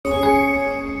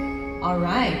All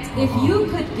right. If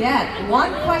you could get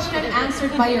one question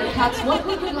answered by your cats, what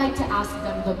would you like to ask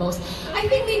them the most? I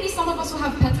think maybe some of us who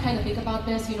have pets kind of think about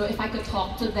this. You know, if I could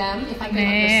talk to them, if I could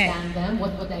understand them,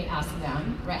 what would I ask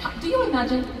them? Right? Do you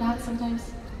imagine that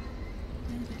sometimes?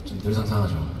 늘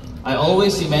상상하죠. I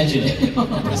always imagine it.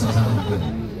 늘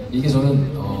상상하는데 이게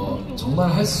저는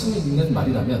정말 할 수 있는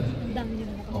말이라면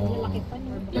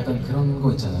약간 그런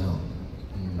거 있잖아요.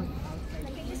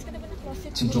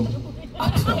 지금 좀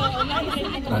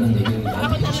아프다라는 얘기를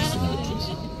나한테 해주셨으면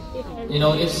좋겠어요. You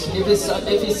know, if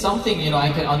it's something, you know,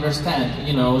 I can understand,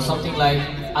 you know, something like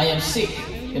I am sick,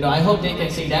 you know, I hope they can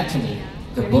say that to me.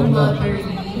 그러니까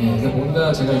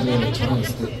뭔가 제가 이제 저랑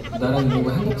있을 때 나랑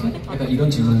뭔가 행복해? 약간 이런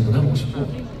질문을 좀 해보고 싶고.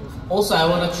 Also, I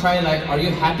want to try like, are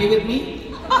you happy with me?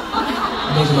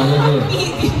 근데 이제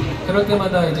만약에 그럴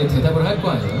때마다 이제 대답을 할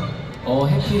거 아니에요?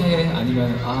 해피해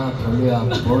아니면 별로야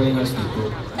boring 할 수도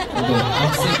있고. 근데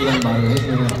I'm sick 이란 말을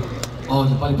해주면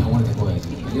좀 빨리 병원에 데리고 가야지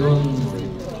이런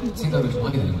생각을 좀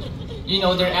하게 되는 거죠. You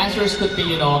know, their answers could be,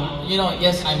 you know,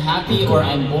 yes, I'm happy, or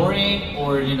I'm boring,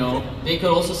 or you know, they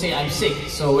could also say I'm sick.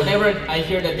 So whenever I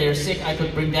hear that they're sick, I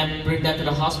could bring them to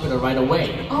the hospital right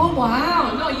away. Oh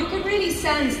wow! No, you can really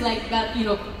sense like that. You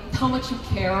know how much you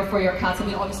care for your cats. I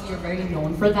mean, obviously you're very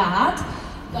known for that.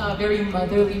 Very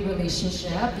motherly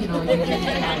relationship. You know, you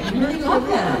really love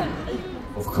them.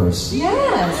 Of course.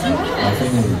 Yes. My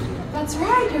family. That's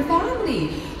right, your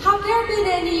family. Have there been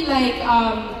any like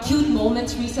cute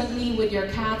moments recently with your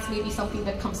cats? Maybe something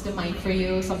that comes to mind for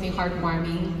you, something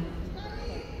heartwarming,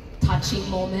 touching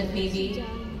moment, maybe.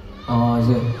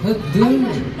 이제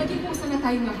Naging pusa na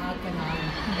tayong lahat ka na.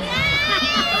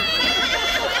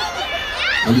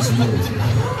 여기 준비되어 있습니다.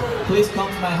 Please come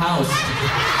to my house.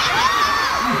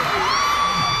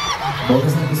 먹여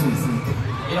살릴 수 있으니까.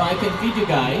 You know, I can feed you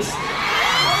guys.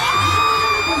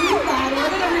 We're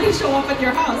gonna really show up at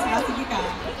your house. Sige ka.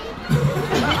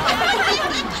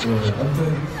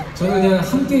 아무튼 저는 그냥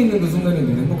함께 있는 그 순간이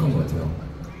늘 행복한 것 같아요.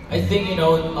 I think, you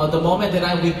know, the moment that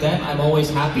I'm with them, I'm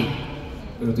always happy.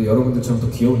 그리고 또 여러분들처럼 또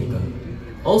귀여우니까.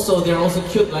 Also, they're also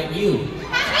cute like you.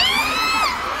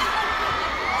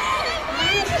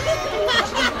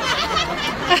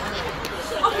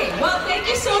 Okay, well, thank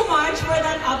you so much for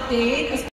that update.